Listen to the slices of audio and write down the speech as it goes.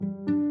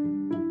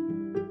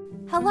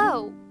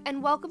Hello,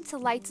 and welcome to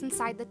Lights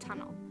Inside the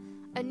Tunnel,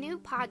 a new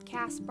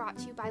podcast brought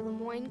to you by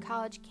Lemoyne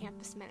College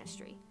Campus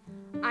Ministry.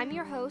 I'm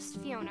your host,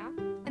 Fiona,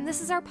 and this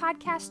is our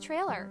podcast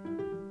trailer.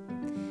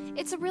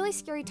 It's a really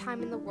scary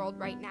time in the world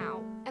right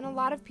now, and a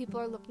lot of people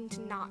are looking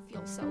to not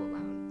feel so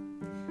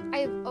alone. I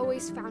have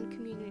always found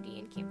community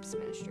in campus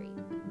ministry,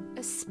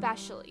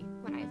 especially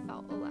when I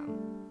felt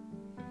alone.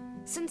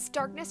 Since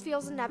darkness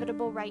feels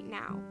inevitable right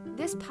now,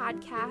 this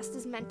podcast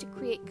is meant to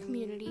create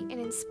community and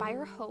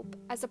inspire hope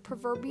as a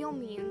proverbial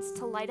means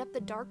to light up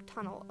the dark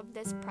tunnel of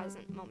this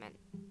present moment.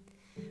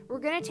 We're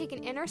going to take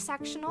an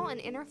intersectional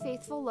and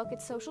interfaithful look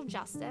at social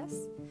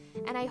justice,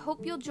 and I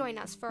hope you'll join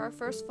us for our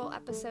first full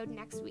episode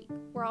next week,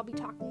 where I'll be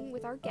talking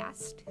with our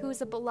guest, who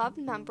is a beloved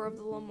member of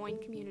the Lemoyne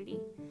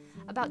community,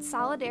 about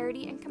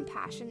solidarity and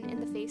compassion in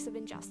the face of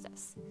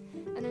injustice.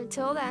 And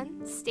until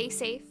then, stay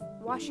safe,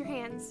 wash your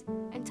hands,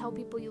 and tell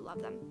people you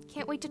love them.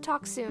 Can't wait to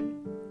talk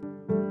soon.